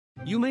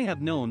You may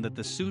have known that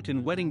the suit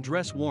and wedding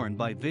dress worn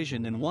by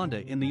Vision and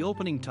Wanda in the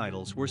opening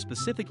titles were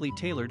specifically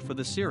tailored for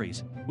the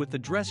series, with the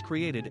dress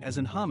created as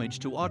an homage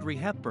to Audrey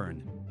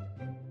Hepburn.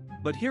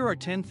 But here are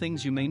 10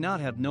 things you may not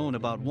have known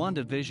about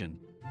WandaVision,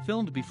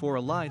 filmed before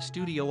a live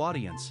studio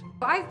audience.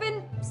 I've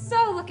been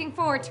so looking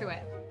forward to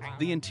it.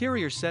 The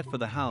interior set for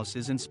the house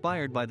is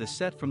inspired by the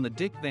set from the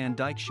Dick Van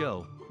Dyke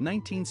Show,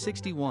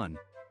 1961.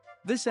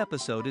 This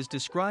episode is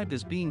described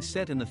as being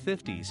set in the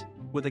 50s,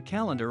 with a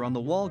calendar on the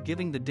wall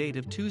giving the date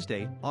of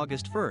Tuesday,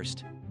 August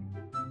 1st.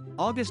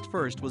 August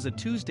 1st was a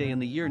Tuesday in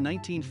the year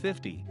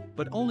 1950,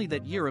 but only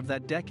that year of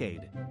that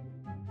decade.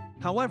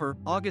 However,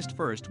 August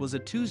 1st was a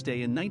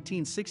Tuesday in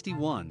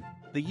 1961,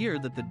 the year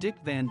that the Dick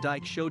Van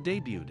Dyke Show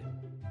debuted.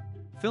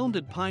 Filmed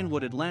at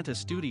Pinewood Atlanta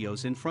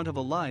Studios in front of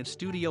a live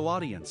studio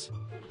audience.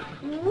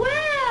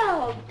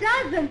 Well,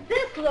 doesn't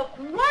this look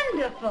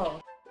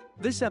wonderful?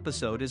 This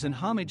episode is an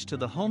homage to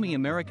the homey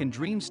American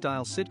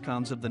Dream-style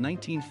sitcoms of the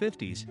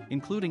 1950s,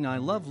 including I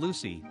Love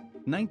Lucy,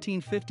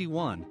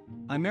 1951,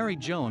 I Married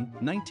Joan,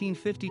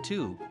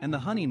 1952, and The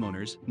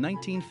Honeymooners,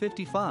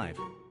 1955.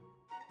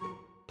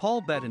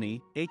 Paul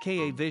Bettany,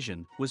 aka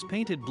Vision, was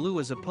painted blue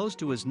as opposed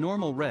to his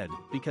normal red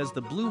because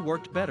the blue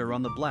worked better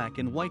on the black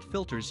and white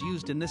filters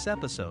used in this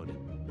episode.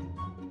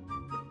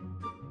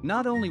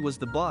 Not only was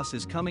The Boss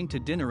Is Coming to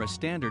Dinner a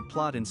standard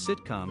plot in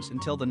sitcoms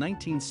until the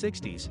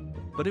 1960s,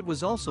 but it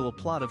was also a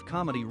plot of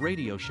comedy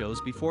radio shows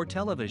before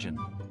television.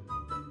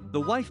 The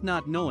wife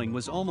not knowing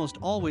was almost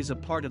always a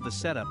part of the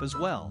setup as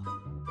well.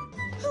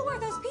 Who are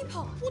those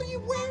people? What are you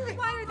wearing?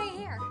 Why are they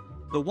here?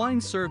 The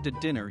wine served at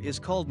dinner is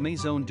called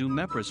Maison du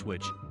Mépris,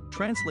 which,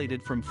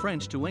 translated from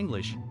French to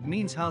English,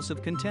 means House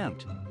of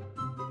Contempt.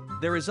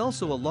 There is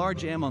also a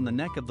large M on the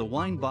neck of the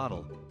wine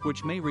bottle,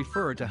 which may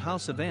refer to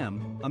House of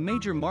M, a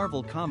major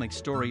Marvel Comics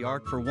story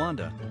arc for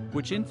Wanda,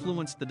 which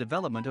influenced the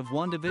development of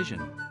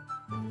WandaVision.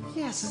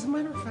 Yes, as a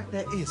matter of fact,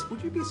 there is.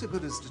 Would you be so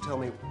good as to tell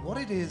me what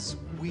it is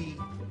we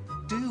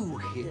do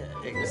here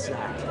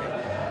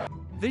exactly?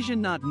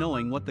 Vision not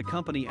knowing what the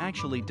company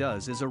actually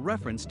does is a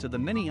reference to the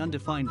many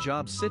undefined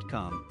jobs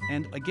sitcom,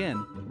 and,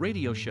 again,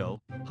 radio show,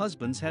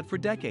 husbands had for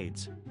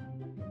decades.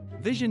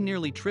 Vision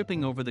nearly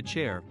tripping over the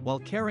chair while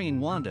carrying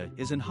Wanda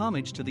is an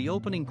homage to the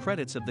opening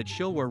credits of that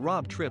show where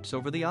Rob trips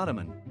over the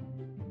ottoman.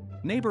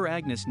 Neighbor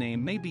Agnes'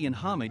 name may be in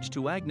homage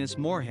to Agnes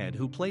Moorehead,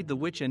 who played the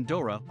witch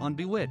Endora on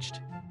Bewitched.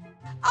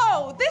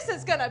 Oh, this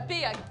is gonna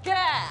be a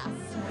gas!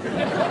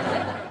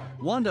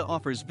 Wanda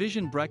offers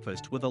Vision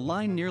breakfast with a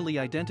line nearly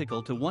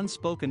identical to one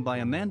spoken by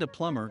Amanda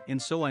Plummer in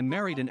So I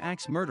Married an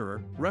Axe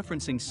Murderer,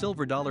 referencing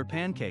silver dollar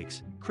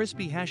pancakes,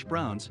 crispy hash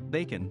browns,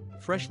 bacon,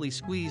 freshly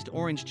squeezed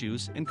orange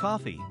juice, and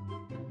coffee.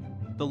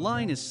 The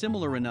line is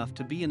similar enough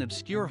to be an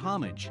obscure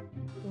homage.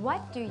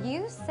 What do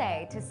you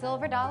say to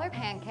silver dollar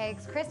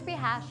pancakes, crispy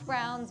hash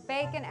browns,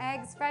 bacon,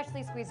 eggs,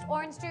 freshly squeezed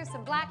orange juice,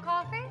 and black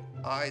coffee?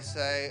 I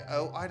say,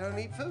 oh, I don't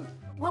eat food.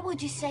 What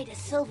would you say to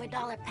silver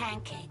dollar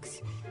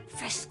pancakes,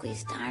 fresh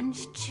squeezed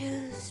orange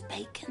juice,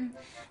 bacon,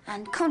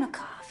 and Kona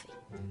coffee?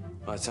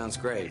 Well, that sounds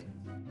great.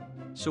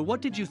 So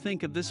what did you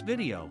think of this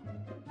video?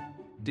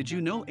 Did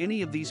you know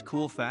any of these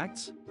cool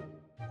facts?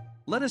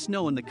 Let us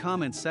know in the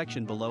comments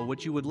section below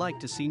what you would like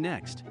to see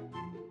next.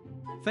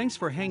 Thanks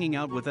for hanging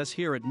out with us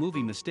here at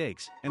Movie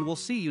Mistakes, and we'll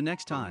see you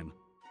next time.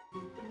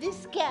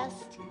 This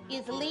guest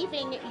is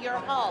leaving your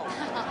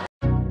home.